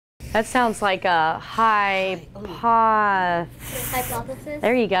That sounds like a hypothesis.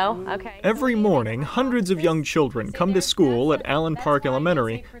 There you go. Okay. Every morning, hundreds of young children come to school at Allen Park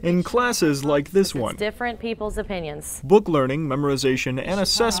Elementary in classes like this one. Different people's opinions. Book learning, memorization, and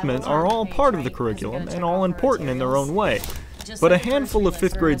assessment are all part of the curriculum and all important in their own way. But a handful of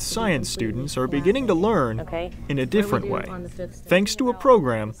 5th grade science students are beginning to learn in a different way, thanks to a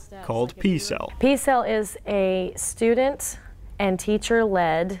program called P-Cell. P-Cell is a student and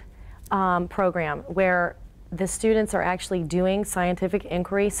teacher-led program where the students are actually doing scientific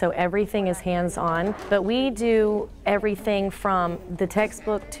inquiry, so everything is hands-on. But we do everything from the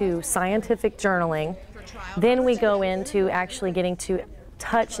textbook to scientific journaling. Then we go into actually getting to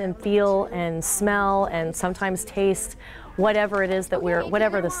touch and feel and smell and sometimes taste whatever it is that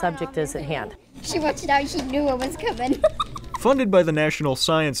whatever the subject is at hand. She watched it out, she knew it was coming. Funded by the National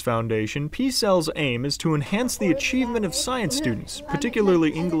Science Foundation, P-Cell's aim is to enhance the achievement of science students,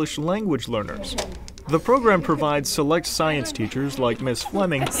 particularly English language learners. The program provides select science teachers like Ms.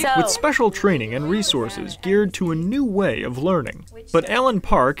 Fleming with special training and resources geared to a new way of learning. But Allen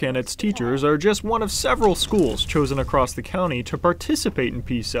Park and its teachers are just one of several schools chosen across the county to participate in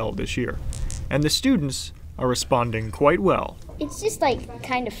P-Cell this year. And the students are responding quite well. It's just like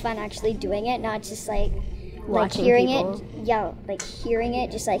kind of fun actually doing it, not just like Watching hearing it. Yeah, like hearing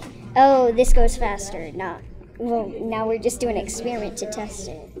it, just like, oh, this goes faster. Not, well, now we're just doing an experiment to test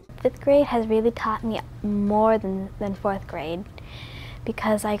it. 5th grade has really taught me more than 4th grade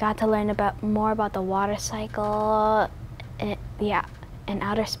because I got to learn more about the water cycle and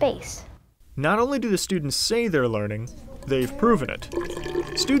outer space. Not only do the students say they're learning, they've proven it.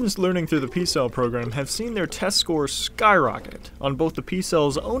 Students learning through the P-Cell program have seen their test scores skyrocket on both the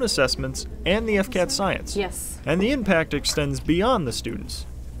P-Cell's own assessments and the FCAT Science. Yes. And the impact extends beyond the students.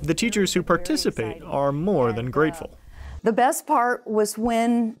 The teachers who participate are more than grateful. The best part was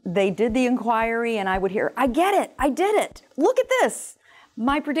when they did the inquiry and I would hear, I get it, I did it, look at this.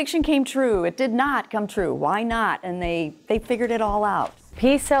 My prediction came true, it did not come true, why not? And they figured it all out.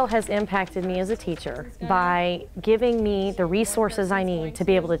 P-Cell has impacted me as a teacher by giving me the resources I need to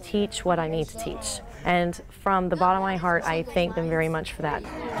be able to teach what I need to teach. And from the bottom of my heart, I thank them very much for that.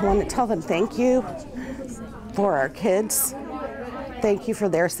 I want to tell them thank you for our kids. Thank you for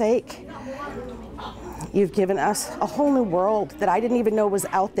their sake. You've given us a whole new world that I didn't even know was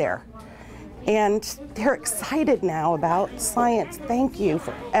out there. And they're excited now about science. Thank you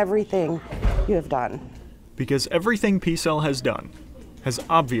for everything you have done. Because everything P-Cell has done has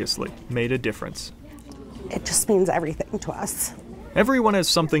obviously made a difference. It just means everything to us. Everyone has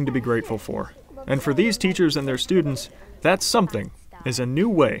something to be grateful for. And for these teachers and their students, that something is a new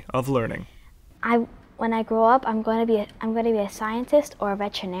way of learning. When I grow up, I'm going to be a scientist or a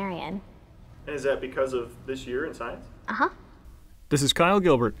veterinarian. And is that because of this year in science? Uh-huh. This is Kyle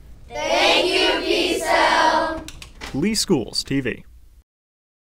Gilbert. Thank you, P-Cell. Lee Schools TV.